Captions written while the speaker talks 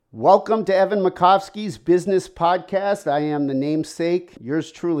Welcome to Evan Makovsky's Business Podcast. I am the namesake, yours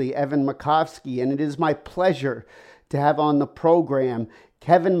truly, Evan Makovsky, and it is my pleasure to have on the program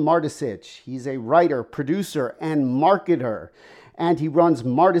Kevin Mardesich. He's a writer, producer, and marketer, and he runs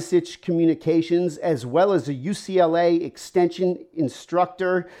Mardesich Communications as well as a UCLA extension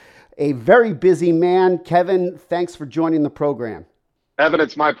instructor. A very busy man. Kevin, thanks for joining the program. Evan,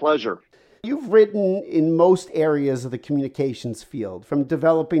 it's my pleasure. You've written in most areas of the communications field, from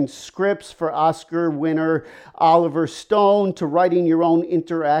developing scripts for Oscar winner Oliver Stone to writing your own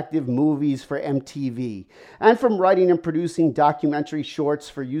interactive movies for MTV, and from writing and producing documentary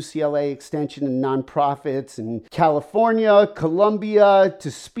shorts for UCLA extension and nonprofits in California, Colombia, to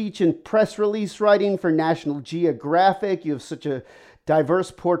speech and press release writing for National Geographic. You have such a diverse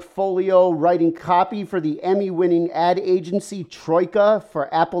portfolio, writing copy for the Emmy-winning ad agency Troika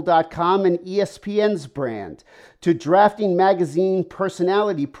for Apple.com and ESPN's brand, to drafting magazine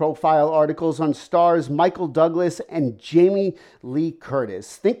personality profile articles on stars Michael Douglas and Jamie Lee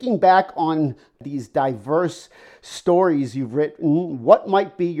Curtis. Thinking back on these diverse stories you've written, what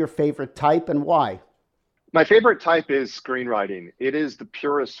might be your favorite type and why? My favorite type is screenwriting. It is the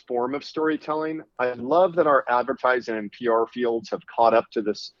purest form of storytelling. I love that our advertising and PR fields have caught up to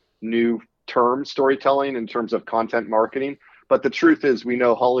this new term, storytelling, in terms of content marketing. But the truth is, we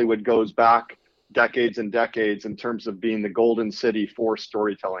know Hollywood goes back decades and decades in terms of being the golden city for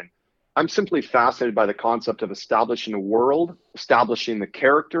storytelling. I'm simply fascinated by the concept of establishing a world, establishing the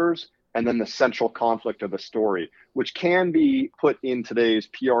characters, and then the central conflict of a story, which can be put in today's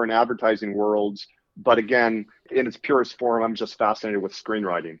PR and advertising worlds. But again, in its purest form, I'm just fascinated with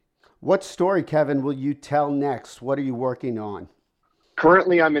screenwriting. What story, Kevin, will you tell next? What are you working on?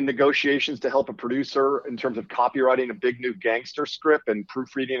 Currently, I'm in negotiations to help a producer in terms of copywriting a big new gangster script and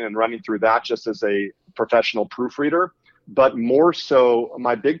proofreading and running through that just as a professional proofreader. But more so,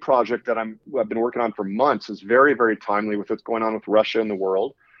 my big project that I've been working on for months is very, very timely with what's going on with Russia and the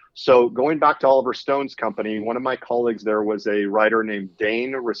world. So going back to Oliver Stone's company, one of my colleagues there was a writer named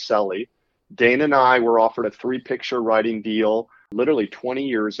Dane Rosselli. Dane and I were offered a 3-picture writing deal literally 20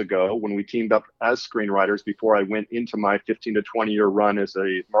 years ago when we teamed up as screenwriters before I went into my 15 to 20 year run as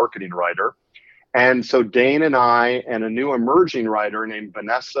a marketing writer. And so Dane and I and a new emerging writer named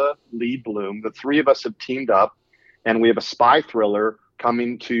Vanessa Lee Bloom, the three of us have teamed up, and we have a spy thriller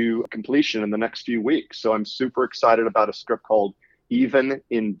coming to completion in the next few weeks. So I'm super excited about a script called Even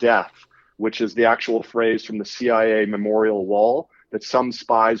in Death, which is the actual phrase from the CIA memorial wall, that some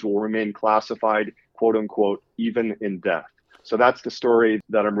spies will remain classified, quote unquote, even in death. So that's the story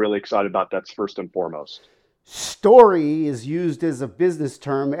that I'm really excited about. That's first and foremost. Story is used as a business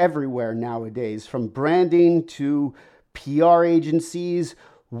term everywhere nowadays, from branding to PR agencies.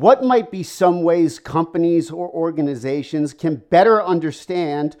 What might be some ways companies or organizations can better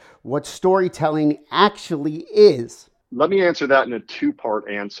understand what storytelling actually is? Let me answer that in a 2-part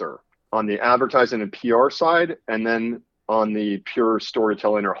answer, on the advertising and PR side, and then on the pure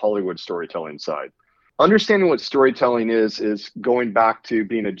storytelling or Hollywood storytelling side. Understanding what storytelling is going back to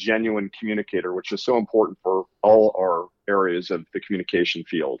being a genuine communicator, which is so important for all our areas of the communication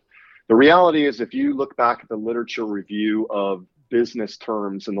field. The reality is, if you look back at the literature review of business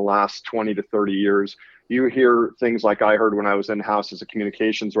terms in the last 20 to 30 years, you hear things like I heard when I was in-house as a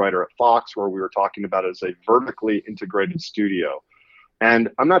communications writer at Fox, where we were talking about it as a vertically integrated studio. And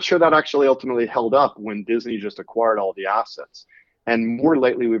I'm not sure that actually ultimately held up when Disney just acquired all the assets. And more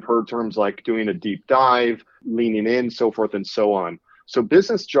lately, we've heard terms like doing a deep dive, leaning in, so forth and so on. So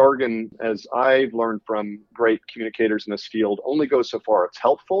business jargon, as I've learned from great communicators in this field, only goes so far. It's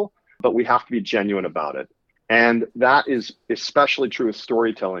helpful, but we have to be genuine about it. And that is especially true with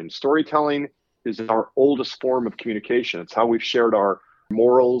storytelling. Storytelling is our oldest form of communication. It's how we've shared our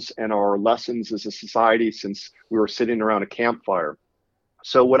morals and our lessons as a society since we were sitting around a campfire.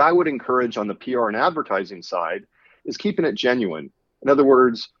 So what I would encourage on the PR and advertising side is keeping it genuine. In other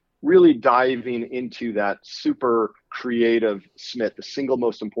words, really diving into that super creative SMIT, the single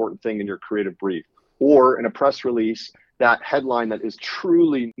most important thing in your creative brief, or in a press release, that headline that is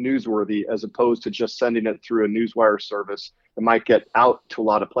truly newsworthy, as opposed to just sending it through a newswire service that might get out to a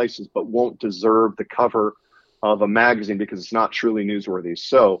lot of places, but won't deserve the cover of a magazine because it's not truly newsworthy.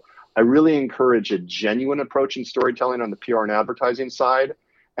 So I really encourage a genuine approach in storytelling on the PR and advertising side.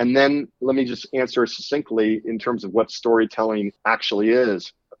 And then let me just answer succinctly in terms of what storytelling actually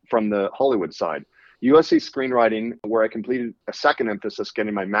is from the Hollywood side. USC Screenwriting, where I completed a second emphasis,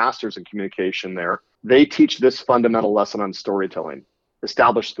 getting my master's in communication there, they teach this fundamental lesson on storytelling.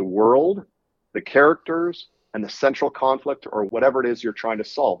 Establish the world, the characters, and the central conflict, or whatever it is you're trying to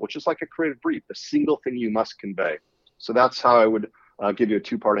solve, which is like a creative brief, the single thing you must convey. So that's how I would give you a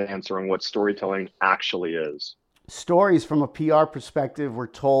two-part answer on what storytelling actually is. Stories from a PR perspective were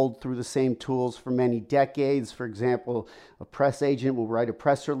told through the same tools for many decades. For example, a press agent will write a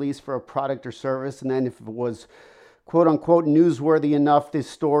press release for a product or service, and then if it was quote unquote newsworthy enough, this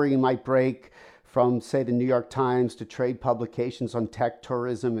story might break from, say, the New York Times to trade publications on tech,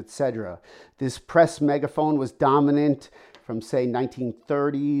 tourism, etc. This press megaphone was dominant from, say,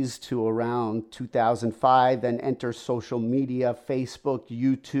 1930s to around 2005. Then enter social media, Facebook,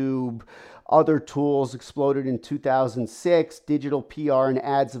 YouTube. Other tools exploded in 2006. Digital PR and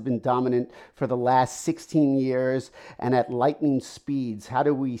ads have been dominant for the last 16 years and at lightning speeds. How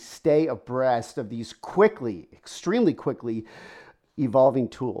do we stay abreast of these quickly, extremely quickly evolving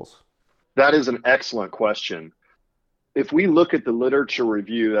tools? That is an excellent question. If we look at the literature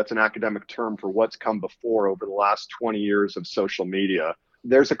review, that's an academic term for what's come before over the last 20 years of social media,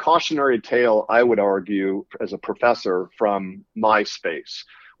 there's a cautionary tale, I would argue, as a professor, from MySpace.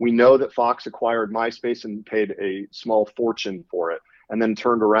 We know that Fox acquired MySpace and paid a small fortune for it, and then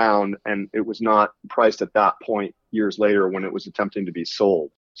turned around and it was not priced at that point years later when it was attempting to be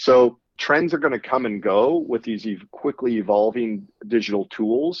sold. So trends are going to come and go with these quickly evolving digital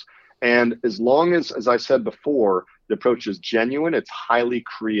tools. And as long as I said before, the approach is genuine, it's highly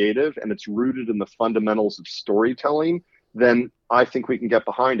creative, and it's rooted in the fundamentals of storytelling, then I think we can get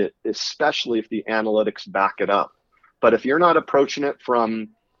behind it, especially if the analytics back it up. But if you're not approaching it from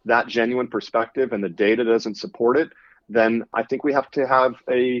that genuine perspective and the data doesn't support it, then I think we have to have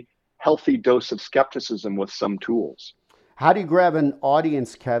a healthy dose of skepticism with some tools. How do you grab an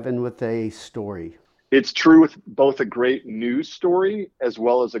audience, Kevin, with a story? It's true with both a great news story as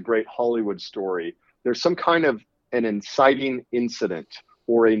well as a great Hollywood story. There's some kind of an inciting incident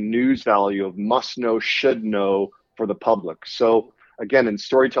or a news value of must know, should know for the public. So again, in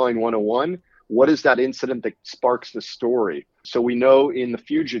Storytelling 101, what is that incident that sparks the story? So we know in The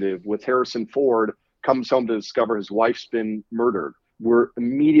Fugitive with Harrison Ford comes home to discover his wife's been murdered. We're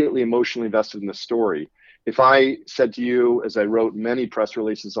immediately emotionally invested in the story. If I said to you, as I wrote many press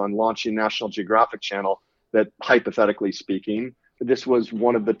releases on launching National Geographic Channel, that hypothetically speaking, this was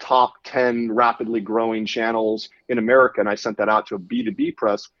one of the top 10 rapidly growing channels in America, and I sent that out to a B2B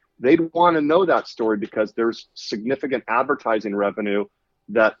press, they'd want to know that story because there's significant advertising revenue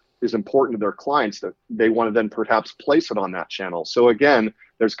that is important to their clients that they want to then perhaps place it on that channel. So again,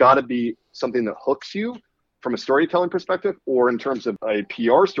 there's got to be something that hooks you from a storytelling perspective, or in terms of a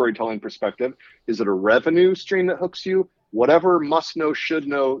PR storytelling perspective. Is it a revenue stream that hooks you? Whatever must know, should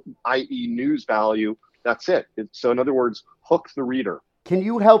know, i.e. news value, that's it. So in other words, hook the reader. Can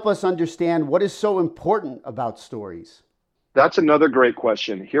you help us understand what is so important about stories? That's another great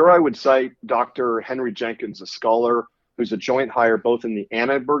question. Here I would cite Dr. Henry Jenkins, a scholar who's a joint hire both in the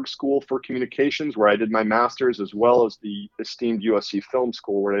Annenberg School for Communications, where I did my master's, as well as the esteemed USC Film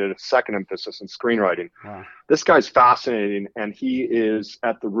School, where I did a second emphasis in screenwriting. Wow. This guy's fascinating, and he is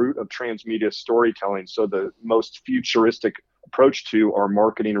at the root of transmedia storytelling, so the most futuristic approach to our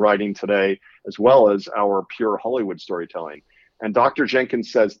marketing writing today, as well as our pure Hollywood storytelling. And Dr.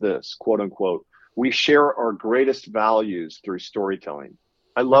 Jenkins says this, quote unquote, "We share our greatest values through storytelling."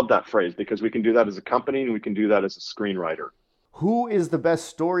 I love that phrase because we can do that as a company and we can do that as a screenwriter. Who is the best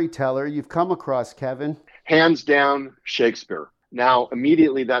storyteller you've come across, Kevin? Hands down, Shakespeare. Now,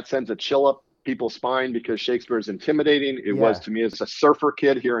 immediately that sends a chill up people's spine because Shakespeare is intimidating. It was to me as a surfer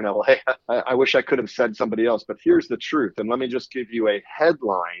kid here in LA. I wish I could have said somebody else, but here's the truth. And let me just give you a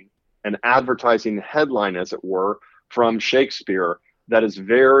headline, an advertising headline, as it were, from Shakespeare that is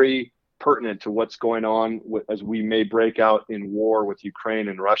very pertinent to what's going on as we may break out in war with Ukraine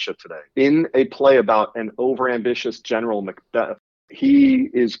and Russia today. In a play about an overambitious General Macbeth,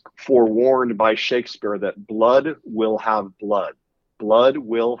 he is forewarned by Shakespeare that blood will have blood. Blood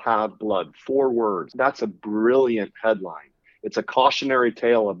will have blood. 4 words. That's a brilliant headline. It's a cautionary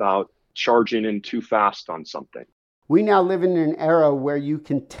tale about charging in too fast on something. We now live in an era where you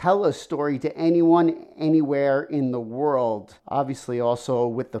can tell a story to anyone, anywhere in the world. Obviously, also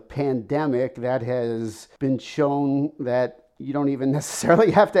with the pandemic, that has been shown that you don't even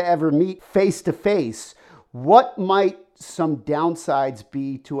necessarily have to ever meet face to face. What might some downsides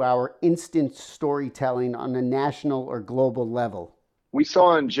be to our instant storytelling on a national or global level? We saw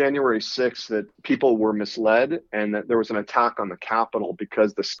on January 6th that people were misled and that there was an attack on the Capitol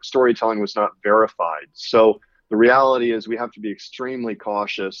because the storytelling was not verified. So the reality is we have to be extremely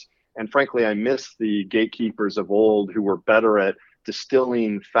cautious. And frankly, I miss the gatekeepers of old who were better at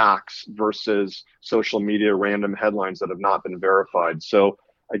distilling facts versus social media random headlines that have not been verified. So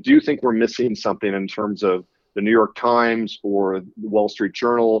I do think we're missing something in terms of the New York Times or the Wall Street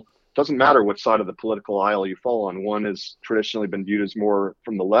Journal doesn't matter what side of the political aisle you fall on. One has traditionally been viewed as more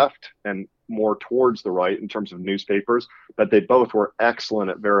from the left and more towards the right in terms of newspapers, but they both were excellent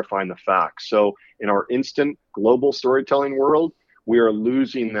at verifying the facts. So in our instant global storytelling world, we are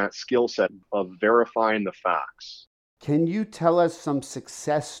losing that skill set of verifying the facts. Can you tell us some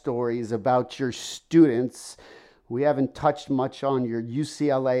success stories about your students? We haven't touched much on your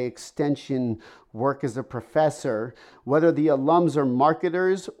UCLA extension work as a professor, whether the alums are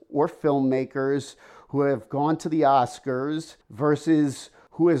marketers or filmmakers who have gone to the Oscars versus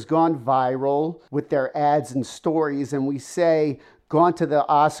who has gone viral with their ads and stories. And we say gone to the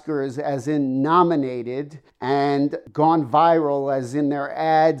Oscars as in nominated, and gone viral as in their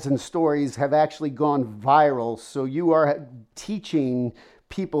ads and stories have actually gone viral. So you are teaching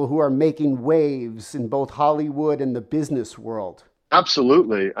people who are making waves in both Hollywood and the business world.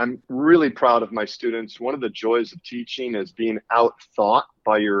 Absolutely. I'm really proud of my students. One of the joys of teaching is being out-thought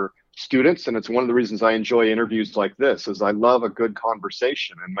by your students, and it's one of the reasons I enjoy interviews like this, is I love a good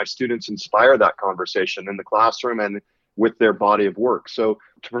conversation, and my students inspire that conversation in the classroom and with their body of work. So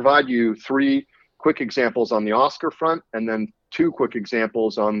to provide you 3 quick examples on the Oscar front, and then 2 quick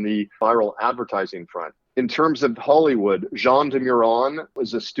examples on the viral advertising front. In terms of Hollywood, Jean de Muron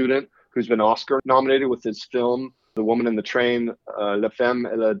was a student who's been Oscar nominated with his film, The Woman in the Train, La Femme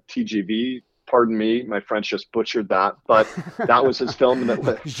et la TGV. Pardon me, my French just butchered that, but that was his film.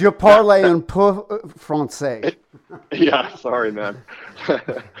 Je parle un peu français. Yeah, sorry, man.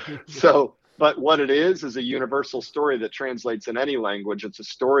 But what it is a universal story that translates in any language. It's a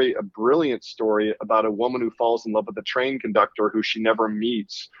story, a brilliant story about a woman who falls in love with a train conductor who she never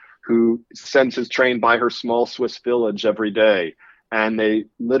meets, who sends his train by her small Swiss village every day. And they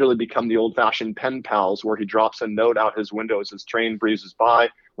literally become the old-fashioned pen pals, where he drops a note out his window as his train breezes by.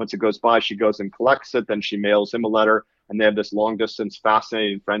 Once it goes by, she goes and collects it. Then she mails him a letter, and they have this long-distance,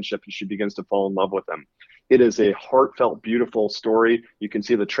 fascinating friendship, and she begins to fall in love with him. It is a heartfelt, beautiful story. You can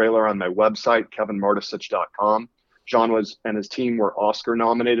see the trailer on my website, kevinmardesich.com. John and his team were Oscar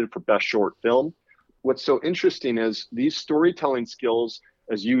nominated for Best Short Film. What's so interesting is these storytelling skills,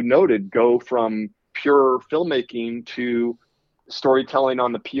 as you noted, go from pure filmmaking to storytelling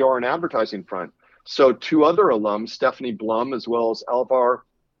on the PR and advertising front. So 2 other alums, Stephanie Blum as well as Alvar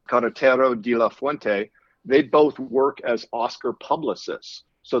Carretero de la Fuente, they both work as Oscar publicists.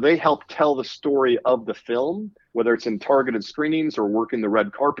 So they help tell the story of the film, whether it's in targeted screenings or working the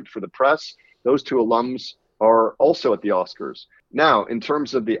red carpet for the press. Those 2 alums are also at the Oscars. Now, in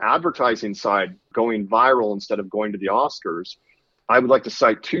terms of the advertising side, going viral instead of going to the Oscars, I would like to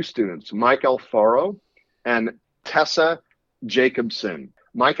cite 2 students, Mike Alfaro and Tessa Jacobson.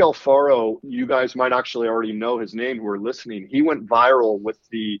 Mike Alfaro, you guys might actually already know his name who are listening. He went viral with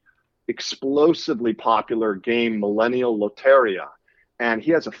the explosively popular game Millennial Loteria. And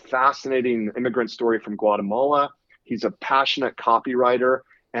he has a fascinating immigrant story from Guatemala. He's a passionate copywriter,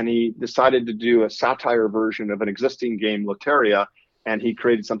 and he decided to do a satire version of an existing game, Loteria. And he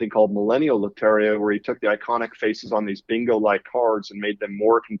created something called Millennial Loteria, where he took the iconic faces on these bingo-like cards and made them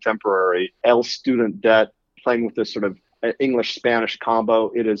more contemporary. El Student Debt, playing with this sort of English-Spanish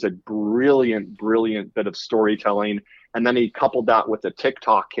combo. It is a brilliant, brilliant bit of storytelling. And then he coupled that with a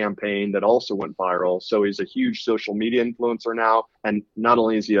TikTok campaign that also went viral. So he's a huge social media influencer now. And not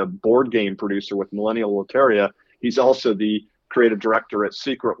only is he a board game producer with Millennial Loteria, he's also the creative director at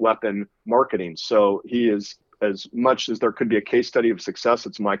Secret Weapon Marketing. So he is, as much as there could be a case study of success,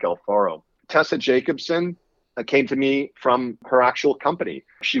 it's Mike Alfaro. Tessa Jacobson came to me from her actual company.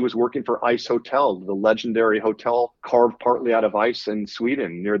 She was working for Ice Hotel, the legendary hotel carved partly out of ice in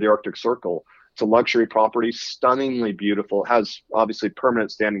Sweden near the Arctic Circle. It's a luxury property, stunningly beautiful, has obviously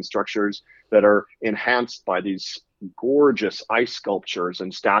permanent standing structures that are enhanced by these gorgeous ice sculptures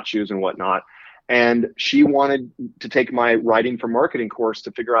and statues and whatnot. And she wanted to take my writing for marketing course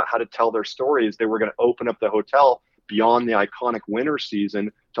to figure out how to tell their stories. They were going to open up the hotel beyond the iconic winter season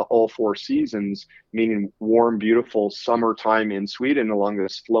to all 4 seasons, meaning warm, beautiful summertime in Sweden along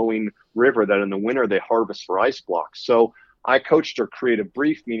this flowing river that in the winter they harvest for ice blocks. So I coached her creative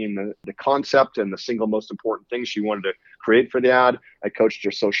brief, meaning the concept and the single most important thing she wanted to create for the ad. I coached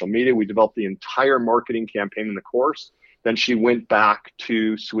her social media. We developed the entire marketing campaign in the course. Then she went back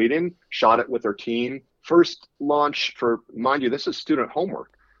to Sweden, shot it with her team. First launch for, mind you, this is student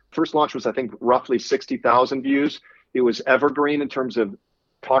homework. First launch was, I think, roughly 60,000 views. It was evergreen in terms of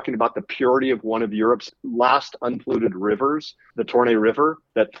talking about the purity of one of Europe's last unpolluted rivers, the Torne River,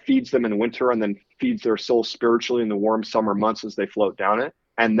 that feeds them in winter and then feeds their soul spiritually in the warm summer months as they float down it.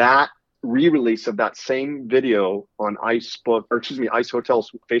 And that re-release of that same video on Ice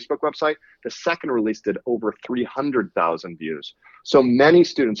Hotel's Facebook website, the second release did over 300,000 views. So many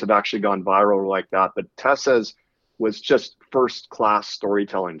students have actually gone viral like that. But Tessa's was just first-class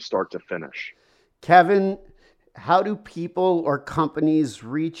storytelling, start to finish. Kevin, how do people or companies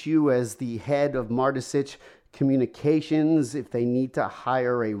reach you as the head of Mardesich Communications if they need to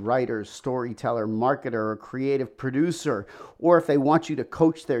hire a writer, storyteller, marketer, or creative producer, or if they want you to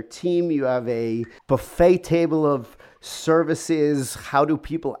coach their team? You have a buffet table of services. How do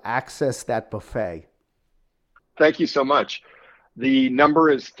people access that buffet? Thank you so much. The number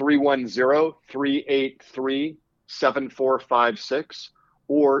is 310-383-7456,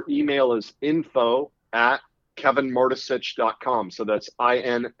 or email is info@kevinmardesich.com. So that's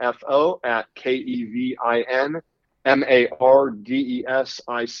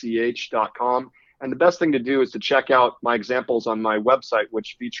info@KEVINMARDESICH.com. And the best thing to do is to check out my examples on my website,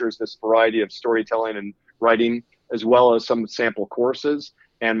 which features this variety of storytelling and writing, as well as some sample courses.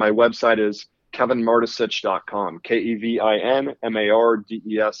 And my website is kevinmardesich.com,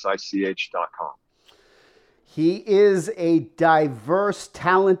 KEVINMARDESICH.com. He is a diverse,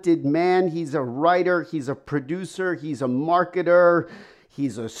 talented man. He's a writer, he's a producer, he's a marketer,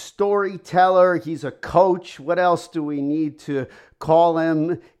 he's a storyteller, he's a coach. What else do we need to call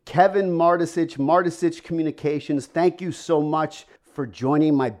him? Kevin Mardesich, Mardesich Communications. Thank you so much for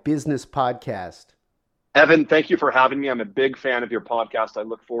joining my business podcast. Evan, thank you for having me. I'm a big fan of your podcast. I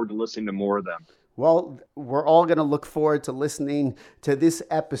look forward to listening to more of them. Well, we're all going to look forward to listening to this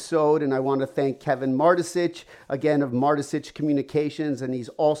episode, and I want to thank Kevin Mardesich, again, of Mardesich Communications, and he's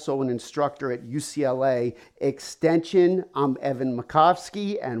also an instructor at UCLA Extension. I'm Evan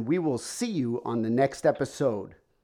Makovsky, and we will see you on the next episode.